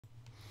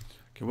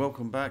Okay,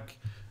 welcome back.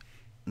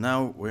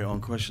 Now we're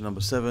on question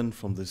number 7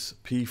 from this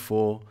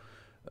P4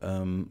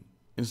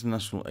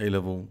 International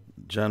A-Level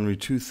January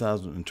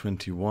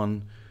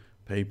 2021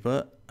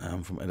 paper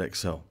from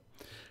Edexcel.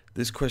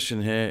 This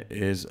question here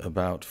is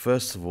about,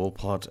 first of all,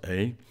 part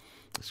A.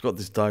 It's got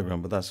this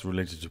diagram, but that's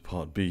related to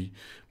part B.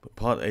 But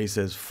part A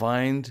says,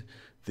 find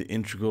the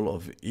integral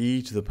of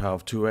e to the power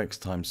of 2x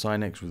times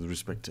sine x with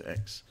respect to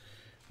x.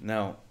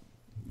 Now,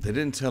 they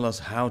didn't tell us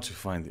how to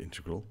find the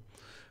integral.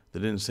 They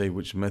didn't say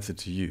which method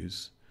to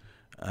use.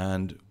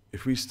 And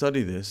if we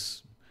study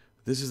this,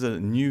 this is a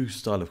new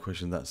style of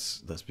question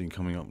that's been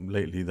coming up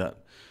lately that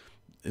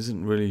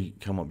isn't really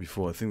come up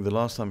before. I think the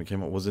last time it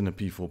came up was in a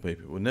P4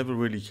 paper. It never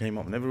really came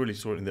up, never really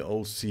saw it in the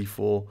old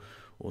C4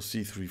 or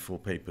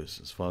C34 papers,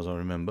 as far as I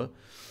remember.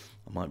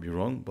 I might be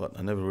wrong, but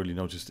I never really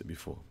noticed it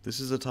before. This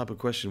is a type of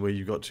question where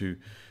you got to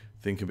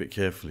think a bit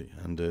carefully,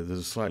 and there's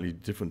a slightly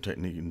different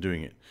technique in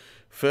doing it.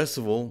 First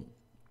of all,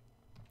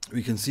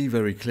 we can see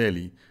very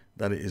clearly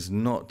that it is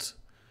not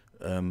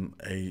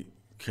a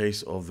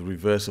case of the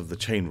reverse of the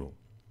chain rule.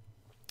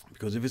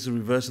 Because if it's a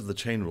reverse of the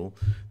chain rule,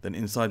 then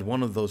inside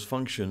one of those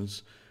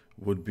functions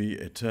would be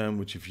a term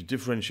which, if you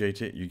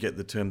differentiate it, you get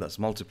the term that's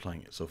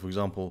multiplying it. So for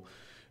example,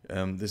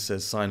 this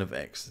says sine of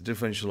x. The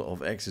differential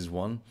of x is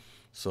 1.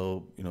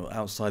 So,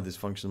 outside this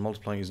function,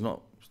 multiplying is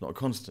not a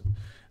constant.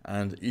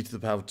 And e to the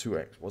power of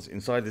 2x. What's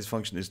inside this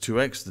function is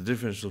 2x. The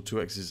differential of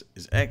 2x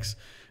is x.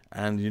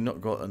 And you've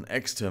not got an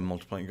x term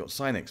multiplying, you've got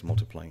sine x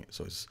multiplying it.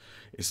 So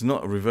it's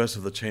not a reverse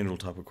of the chain rule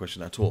type of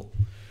question at all.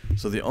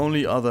 So the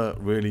only other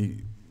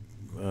really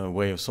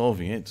way of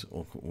solving it,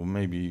 or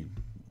maybe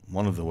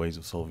one of the ways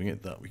of solving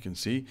it that we can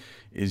see,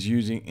 is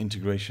using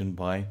integration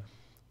by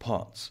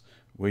parts,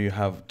 where you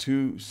have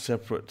two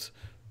separate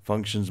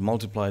functions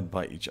multiplied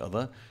by each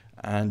other,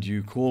 and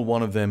you call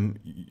one of them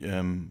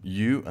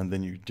u, and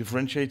then you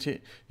differentiate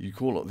it. You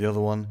call the other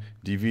one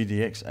dv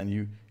dx, and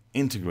you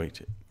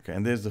integrate it. Okay,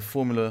 and there's the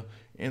formula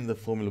in the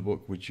formula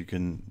book which you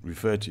can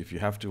refer to if you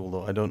have to,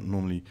 although I don't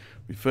normally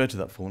refer to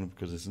that formula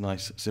because it's a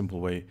nice simple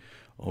way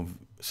of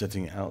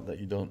setting it out that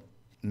you don't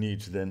need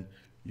to then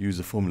use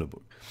the formula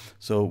book.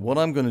 So what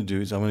I'm going to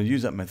do is I'm going to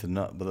use that method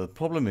now, but the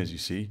problem is, you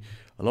see,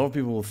 a lot of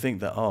people will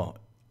think that,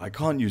 I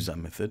can't use that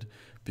method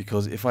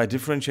because if I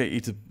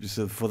differentiate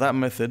so for that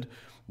method,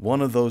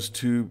 one of those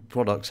two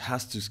products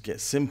has to get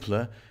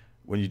simpler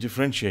when you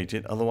differentiate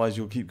it, otherwise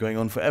you'll keep going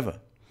on forever.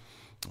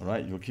 All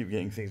right, you'll keep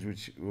getting things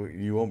which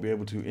you won't be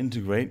able to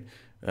integrate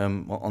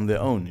on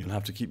their own. You'll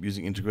have to keep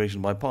using integration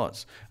by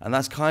parts. And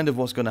that's kind of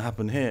what's going to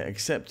happen here,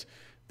 except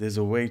there's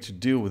a way to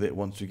deal with it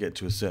once we get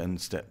to a certain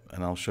step.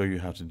 And I'll show you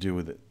how to deal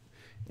with it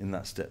in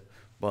that step.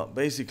 But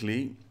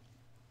basically,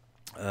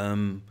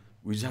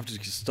 we just have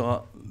to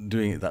start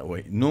doing it that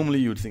way.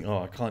 Normally, you would think,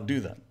 I can't do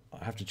that.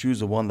 I have to choose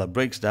the one that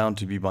breaks down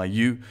to be by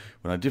u.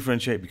 When I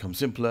differentiate, it becomes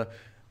simpler.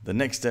 The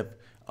next step,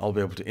 I'll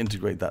be able to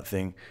integrate that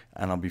thing,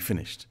 and I'll be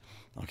finished.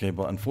 Okay,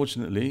 but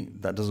unfortunately,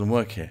 that doesn't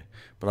work here.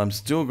 But I'm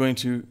still going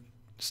to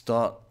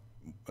start,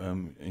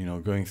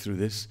 going through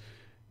this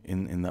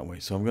in that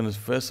way. So I'm going to,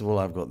 first of all,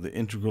 I've got the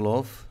integral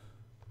of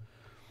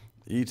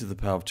e to the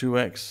power of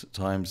 2x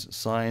times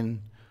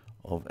sine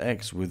of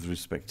x with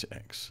respect to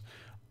x.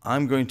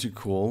 I'm going to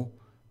call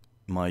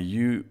my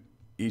u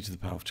e to the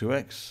power of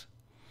 2x,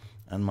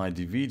 and my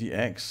dv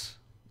dx,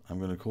 I'm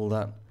going to call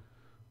that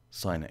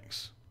sine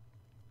x.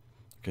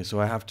 Okay, so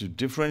I have to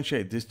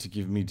differentiate this to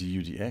give me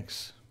du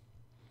dx.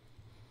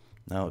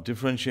 Now,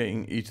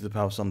 differentiating e to the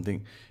power of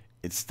something,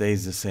 it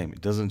stays the same.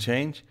 It doesn't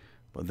change,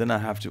 but then I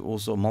have to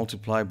also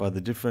multiply by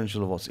the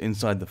differential of what's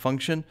inside the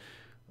function.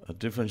 A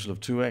differential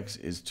of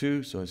 2x is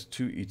 2, so it's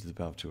 2e to the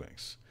power of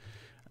 2x.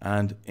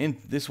 And in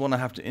this one, I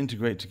have to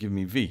integrate to give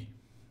me v.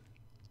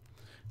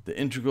 The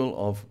integral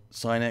of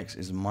sine x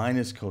is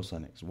minus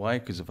cosine x. Why?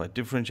 Because if I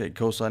differentiate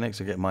cosine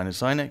x, I get minus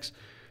sine x.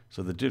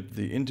 So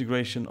the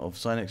integration of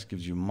sine x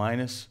gives you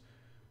minus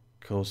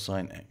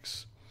cosine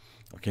x.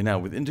 Okay, now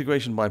with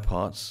integration by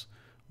parts,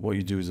 what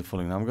you do is the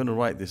following. Now I'm going to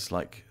write this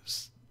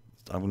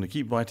I'm going to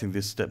keep writing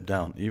this step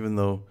down, even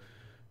though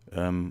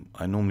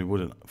I normally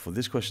wouldn't. For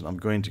this question, I'm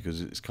going to, because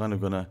it's kind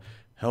of going to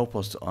help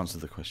us to answer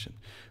the question.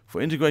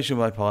 For integration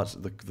by parts,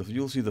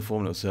 you'll see the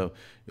formula. So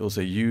it'll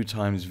say u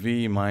times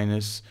v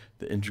minus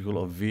the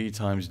integral of v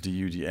times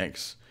du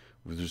dx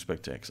with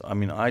respect to x. I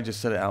mean, I just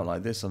set it out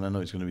like this, and I know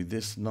it's going to be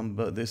this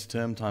number, this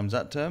term times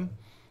that term,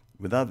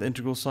 without the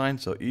integral sign.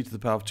 So e to the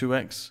power of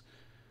 2x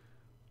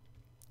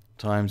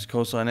times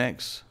cosine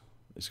x,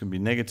 it's going to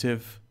be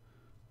negative,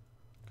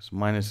 it's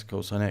minus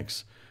cosine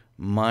x,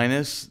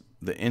 minus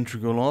the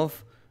integral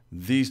of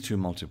these two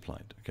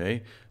multiplied,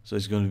 okay? So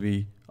it's going to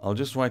be, I'll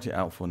just write it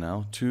out for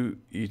now,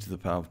 2e to the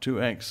power of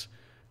 2x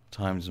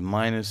times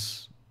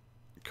minus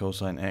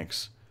cosine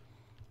x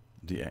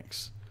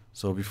dx.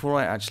 So before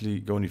I actually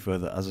go any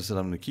further, as I said,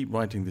 I'm going to keep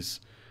writing this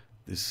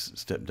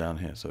step down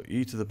here. So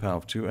e to the power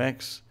of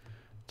 2x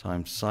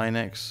times sine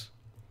x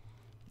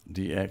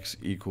dx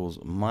equals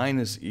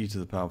minus e to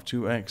the power of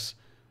 2x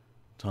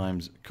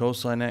times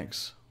cosine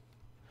x.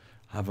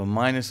 I have a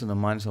minus and a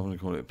minus, I'm going to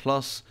call it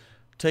plus.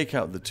 Take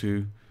out the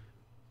 2,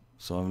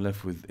 So I'm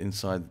left with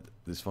inside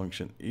this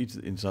function,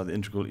 inside the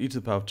integral, e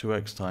to the power of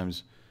 2x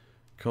times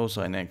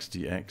cosine x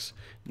dx.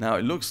 Now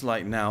it looks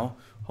like now,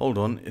 hold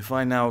on, if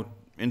I now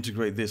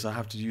integrate this, I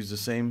have to use the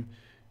same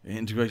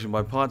integration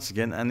by parts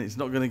again, and it's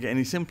not going to get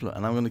any simpler,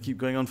 and I'm going to keep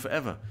going on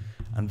forever.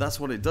 And that's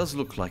what it does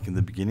look like in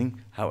the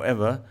beginning.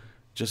 However,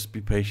 just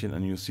be patient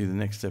and you'll see the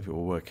next step it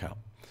will work out.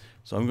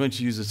 So I'm going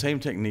to use the same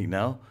technique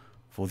now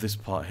for this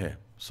part here.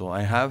 So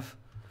I have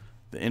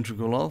the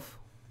integral of,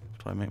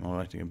 try and make my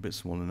writing a bit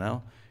smaller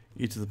now,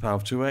 e to the power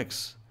of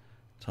 2x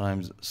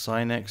times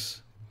sine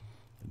x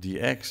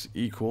dx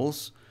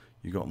equals,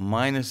 you got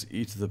minus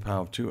e to the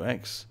power of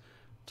 2x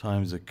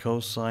times the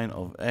cosine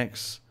of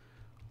x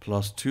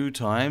plus 2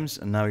 times,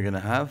 and now we're going to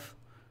have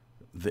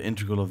the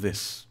integral of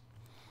this.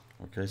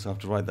 Okay, so I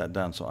have to write that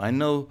down. So I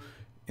know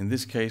in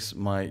this case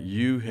my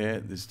u here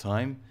this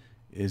time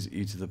is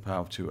e to the power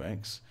of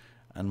 2x,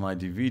 and my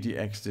dv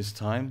dx this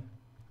time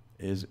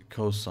is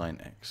cosine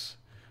x.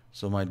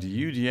 So my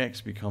du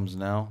dx becomes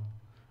now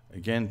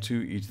again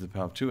 2e to the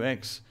power of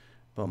 2x,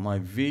 but my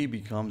v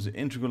becomes the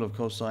integral of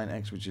cosine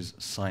x, which is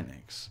sine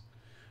x.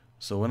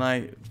 So when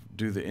I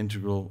do the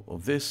integral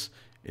of this,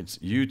 it's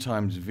u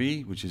times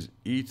v, which is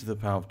e to the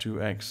power of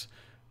 2x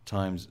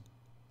times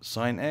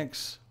sine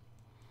x,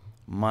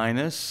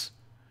 minus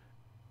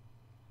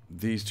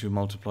these two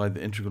multiplied,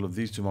 the integral of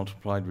these two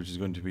multiplied, which is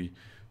going to be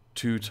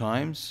 2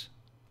 times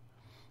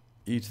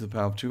e to the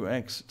power of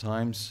 2x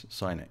times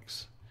sine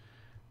x.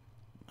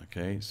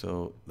 Okay,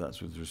 so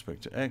that's with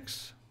respect to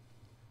x.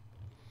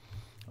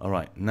 All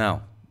right,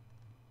 now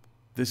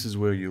this is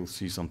where you'll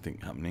see something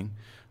happening.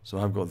 So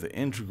I've got the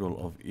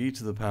integral of e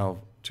to the power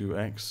of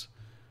 2x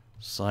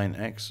sine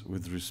x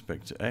with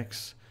respect to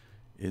x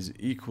is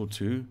equal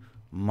to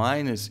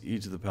minus e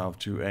to the power of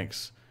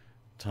 2x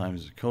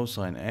times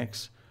cosine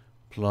x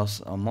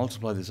plus, I'll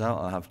multiply this out,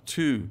 I'll have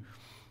 2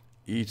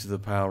 e to the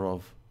power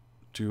of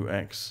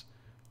 2x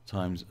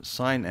times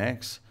sine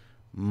x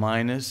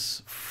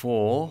minus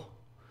 4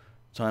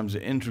 times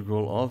the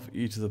integral of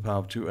e to the power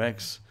of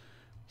 2x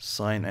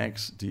sine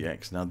x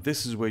dx. Now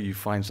this is where you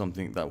find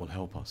something that will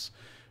help us.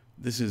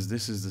 This is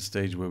the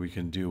stage where we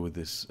can deal with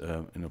this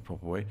in a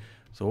proper way.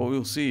 So what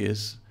we'll see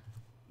is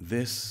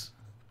this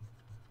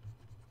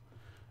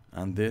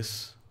and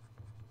this,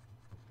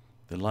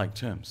 they're like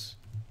terms.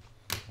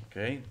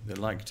 Okay, they're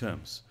like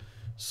terms.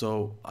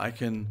 So I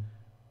can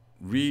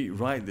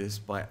rewrite this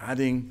by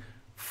adding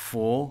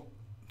 4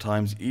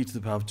 times e to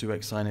the power of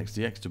 2x sine x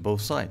dx to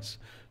both sides.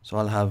 So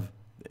I'll have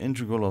the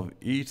integral of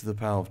e to the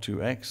power of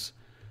 2x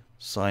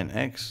sine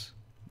x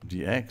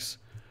dx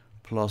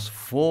plus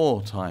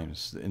 4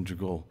 times the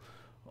integral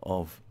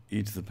of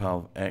e to the power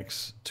of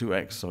x,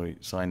 2x, sorry,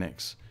 sine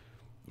x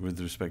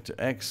with respect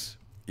to x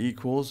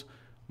equals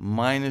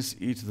minus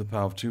e to the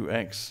power of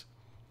 2x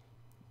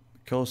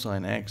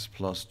cosine x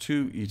plus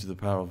 2 e to the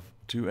power of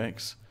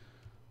 2x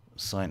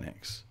sine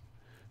x.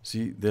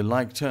 See, they're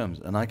like terms,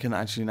 and I can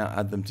actually now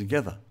add them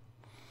together.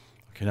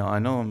 Okay, now I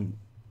know I'm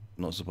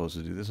not supposed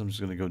to do this. I'm just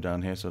going to go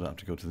down here so I don't have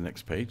to go to the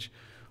next page.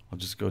 I'll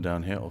just go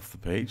down here off the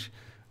page.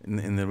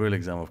 In the real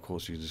exam, of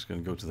course, you're just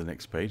going to go to the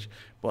next page.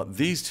 But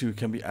these two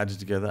can be added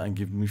together and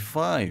give me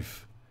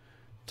 5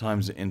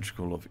 times the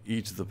integral of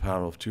e to the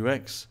power of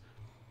 2x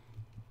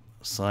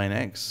sine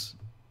x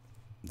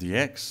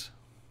dx.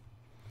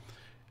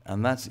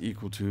 And that's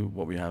equal to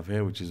what we have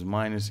here, which is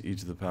minus e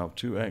to the power of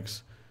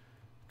 2x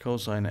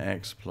cosine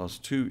x plus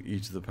 2 e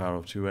to the power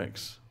of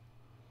 2x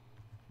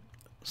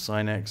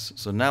sine x.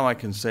 So now I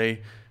can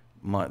say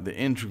the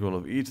integral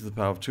of e to the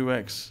power of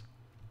 2x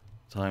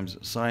times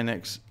sine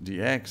x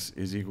dx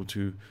is equal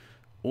to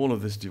all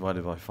of this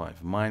divided by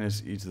 5,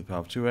 minus e to the power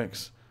of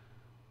 2x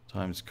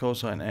times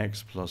cosine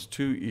x plus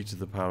 2 e to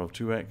the power of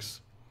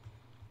 2x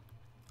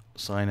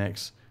sine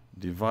x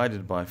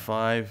divided by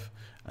 5.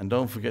 And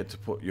don't forget to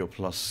put your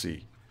plus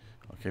c.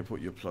 Okay,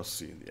 put your plus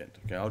c in the end.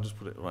 Okay, I'll just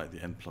put it right at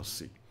the end, plus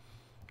c.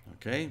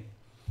 Okay,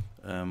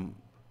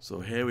 so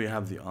here we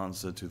have the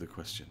answer to the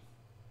question.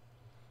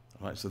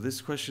 All right, so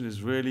this question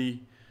is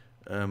really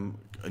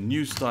a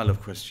new style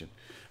of question.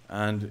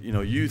 And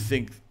you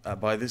think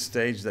by this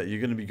stage that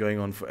you're going to be going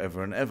on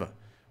forever and ever.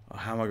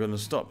 How am I going to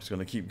stop? It's going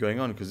to keep going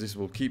on because this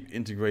will keep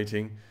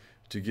integrating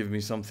to give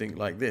me something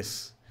like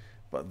this.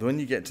 But when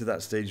you get to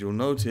that stage, you'll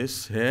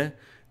notice here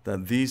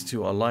that these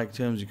two are like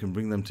terms. You can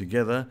bring them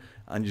together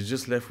and you're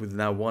just left with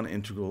now one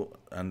integral,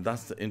 and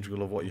that's the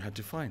integral of what you had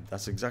to find.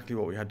 That's exactly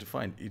what we had to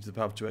find. E to the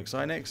power of 2x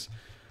sine x,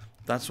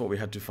 that's what we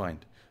had to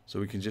find. So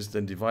we can just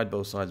then divide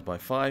both sides by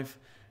 5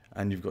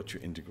 and you've got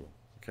your integral.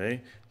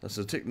 Okay, that's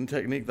a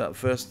technique that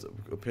first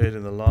appeared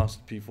in the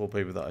last P4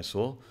 paper that I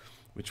saw,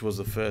 which was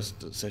the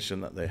first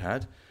session that they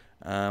had.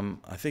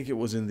 I think it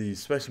was in the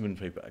specimen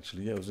paper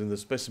actually. Yeah, it was in the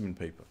specimen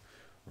paper.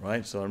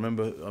 Right, so I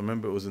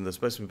remember it was in the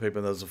specimen paper,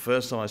 and that was the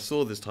first time I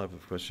saw this type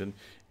of question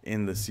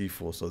in the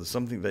C4. So there's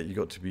something that you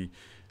got to be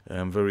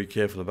very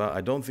careful about.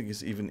 I don't think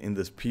it's even in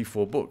this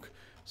P4 book,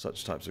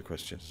 such types of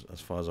questions, as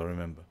far as I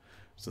remember.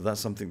 So that's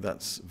something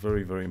that's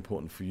very, very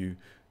important for you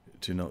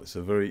to know. It's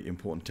a very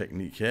important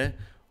technique here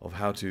of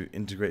how to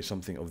integrate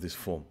something of this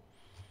form.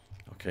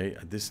 Okay,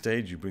 at this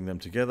stage you bring them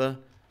together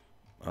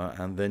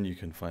and then you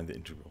can find the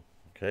integral.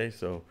 Okay,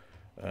 so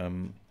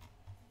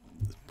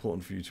it's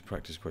important for you to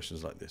practice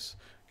questions like this.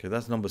 Okay,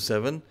 that's number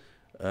 7,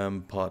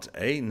 part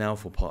A. Now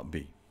for part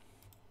B.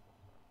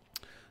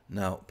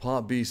 Now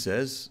part B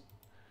says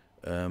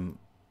the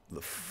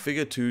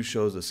figure 2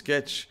 shows a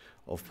sketch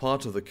of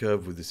part of the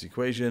curve with this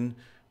equation.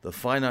 The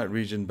finite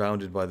region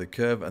bounded by the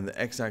curve and the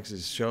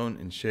x-axis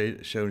shown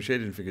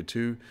shaded in figure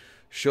 2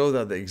 show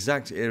that the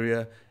exact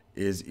area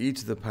is e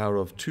to the power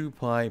of 2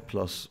 pi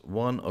plus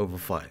 1 over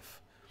 5.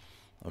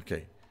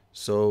 Okay,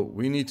 so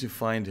we need to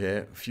find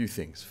here a few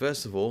things.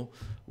 First of all,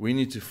 we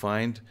need to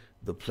find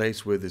the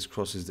place where this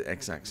crosses the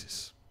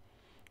x-axis.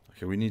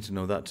 Okay, we need to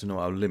know that to know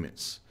our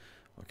limits.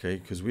 Okay,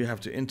 because we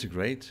have to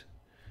integrate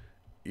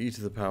e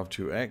to the power of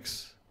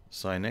 2x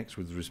sine x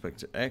with respect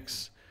to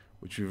x,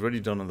 which we've already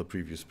done on the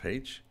previous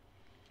page.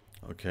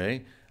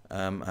 Okay,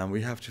 and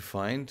we have to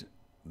find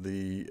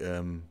the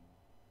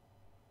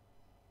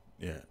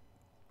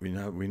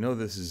we know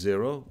this is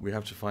 0. We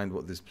have to find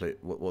what this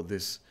what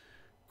this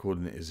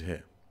coordinate is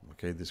here.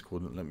 Okay, this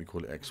coordinate, let me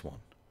call it x1.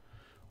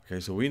 Okay,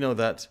 so we know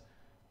that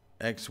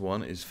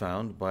x1 is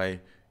found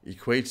by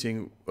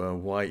equating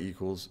y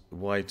equals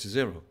y to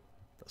 0.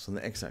 That's on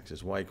the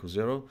x-axis, y equals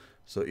 0.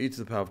 So e to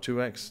the power of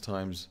 2x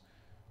times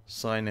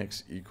sine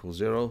x equals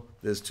 0.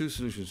 There's two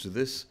solutions to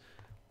this.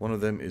 One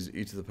of them is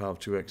e to the power of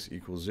 2x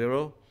equals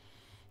 0,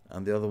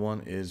 and the other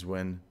one is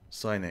when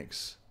sine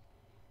x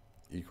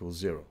equals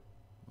 0.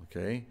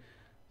 Okay,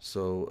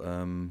 so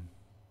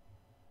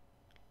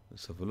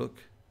let's have a look.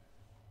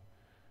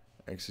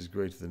 X is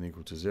greater than or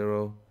equal to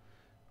 0.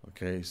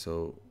 Okay,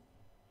 so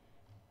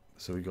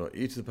we got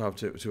e to the power of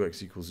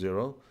 2x equals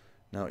 0.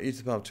 Now e to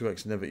the power of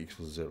 2x never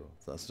equals 0.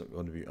 That's not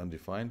going to be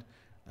undefined.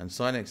 And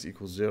sine x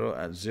equals 0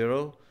 at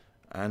 0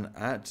 and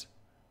at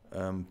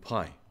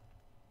pi.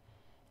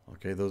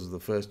 Okay, those are the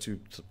first two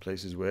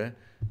places where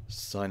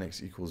sine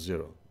x equals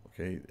 0.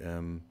 Okay,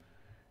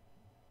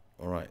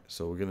 all right,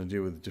 so we're going to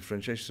deal with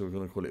differentiation, so we're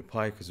going to call it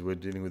pi because we're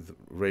dealing with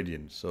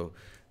radians. So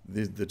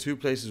the two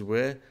places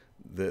where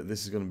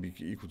this is going to be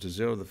equal to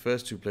 0, the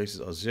first two places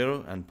are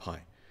 0 and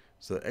pi.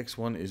 So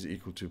x1 is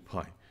equal to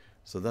pi.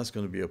 So that's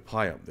going to be a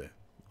pi up there.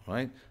 All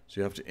right, so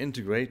you have to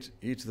integrate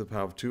e to the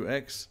power of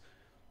 2x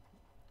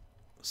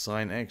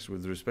sine x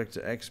with respect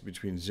to x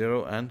between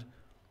 0 and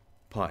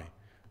pi.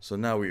 So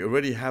now we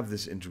already have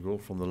this integral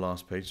from the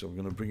last page, so we're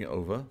going to bring it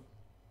over.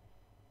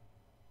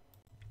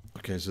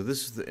 Okay, so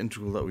this is the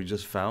integral that we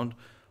just found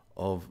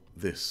of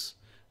this.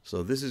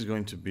 So this is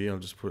going to be, I'll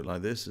just put it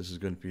like this, this is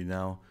going to be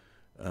now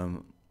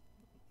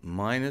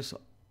minus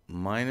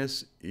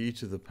e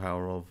to the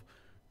power of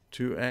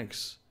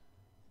 2x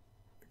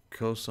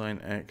cosine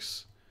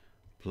x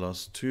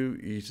plus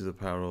 2e to the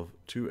power of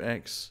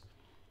 2x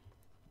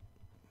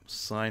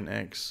sine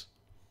x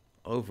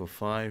over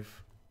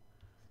 5,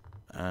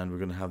 and we're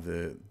going to have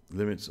the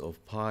limits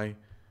of pi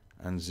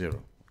and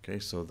 0. Okay,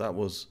 so that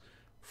was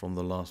from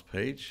the last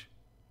page.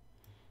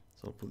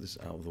 So I'll put this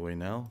out of the way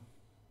now.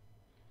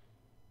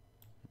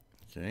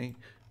 Okay,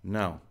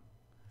 now,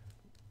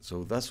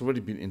 so that's already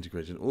been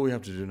integrated. All we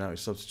have to do now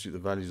is substitute the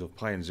values of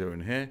pi and 0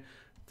 in here.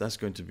 That's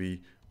going to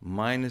be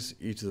minus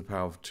e to the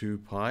power of 2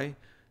 pi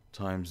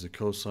times the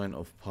cosine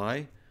of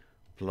pi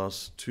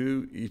plus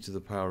 2e to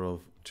the power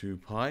of 2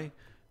 pi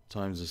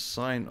times the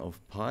sine of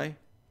pi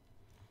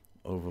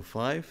over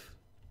 5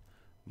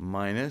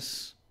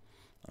 minus,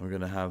 and we're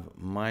going to have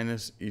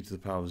minus e to the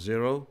power of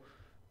 0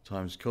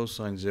 times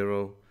cosine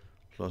 0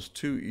 plus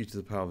 2e to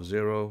the power of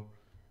 0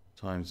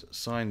 times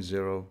sine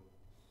 0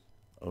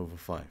 over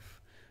 5.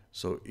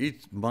 So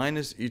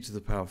minus e to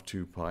the power of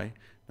 2 pi.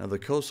 Now the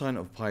cosine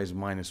of pi is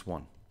minus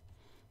 1.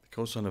 The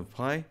cosine of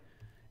pi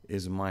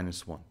is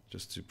minus 1.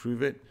 Just to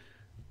prove it,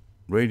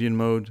 radian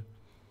mode,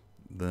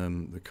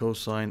 the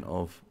cosine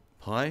of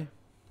pi,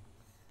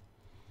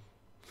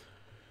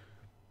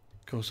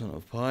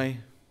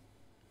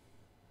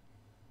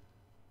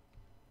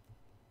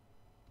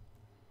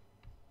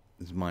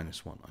 is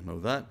minus 1. I know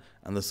that.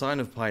 And the sine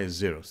of pi is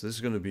 0. So this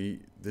is going to be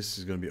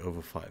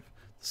over 5.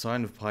 The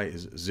sine of pi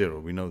is 0.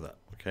 We know that.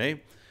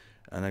 Okay?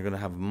 And I'm going to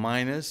have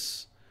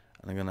minus,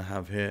 and I'm going to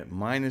have here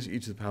minus e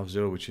to the power of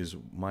 0, which is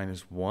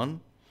minus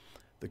 1.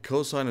 The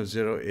cosine of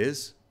 0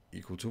 is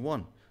equal to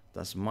 1.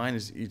 That's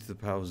minus e to the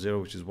power of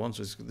 0, which is 1.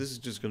 So this is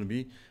just going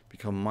to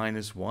become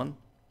minus 1.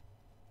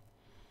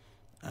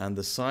 And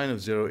the sine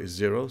of 0 is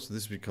 0. So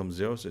this becomes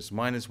 0. So it's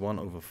minus 1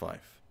 over 5.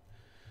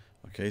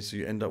 Okay, so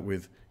you end up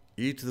with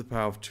e to the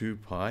power of 2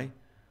 pi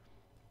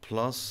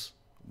plus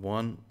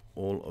 1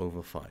 all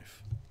over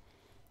 5.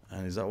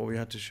 And is that what we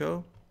had to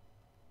show?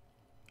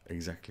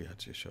 Exactly had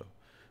to show.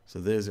 So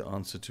there's the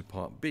answer to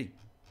part B.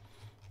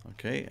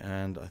 Okay,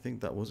 and I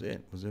think that was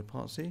it. Was there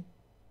part C?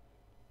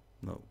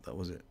 No, that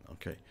was it.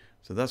 Okay,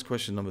 so that's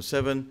question number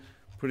 7.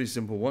 Pretty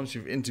simple. Once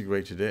you've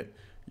integrated it,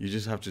 you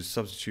just have to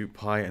substitute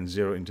pi and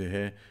 0 into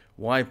here.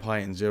 Why pi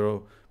and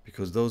 0?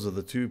 Because those are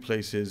the two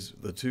places,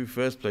 the two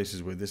first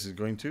places where this is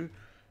going to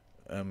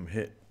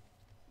hit,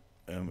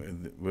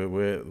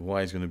 where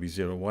y is going to be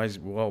 0.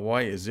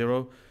 Why is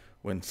 0?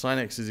 when sine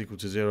x is equal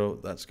to 0,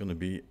 that's going to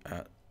be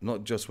at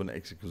not just when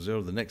x equals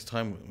 0, the next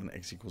time when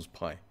x equals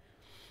pi.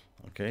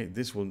 Okay,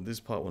 this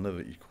part will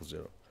never equal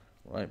 0,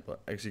 right?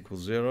 But x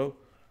equals 0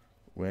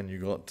 when you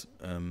got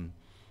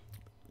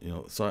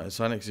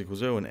sine x equals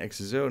 0 when x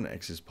is 0 and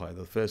x is pi,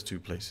 the first two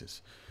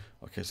places.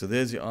 Okay, so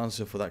there's the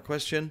answer for that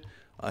question.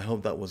 I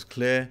hope that was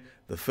clear.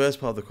 The first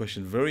part of the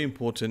question, very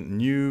important,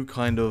 new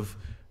kind of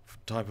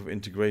type of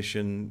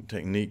integration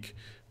technique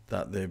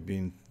that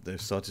they've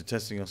started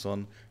testing us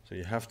on. So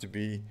you have to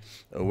be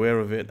aware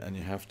of it, and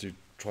you have to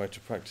try to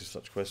practice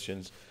such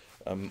questions.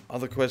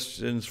 Other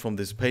questions from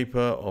this paper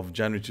of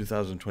January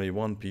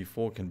 2021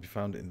 P4 can be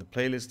found in the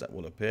playlist that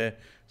will appear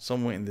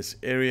somewhere in this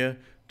area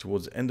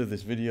towards the end of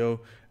this video,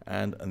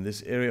 and in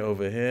this area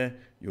over here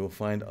you will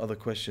find other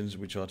questions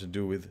which are to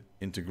do with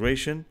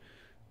integration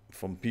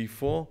from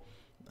P4,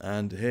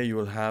 and here you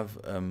will have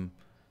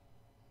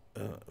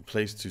a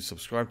place to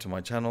subscribe to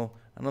my channel,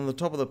 and on the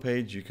top of the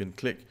page you can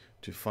click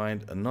to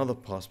find another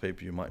past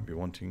paper you might be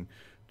wanting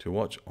to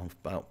watch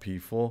about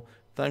P4.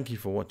 Thank you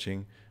for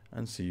watching,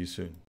 and see you soon.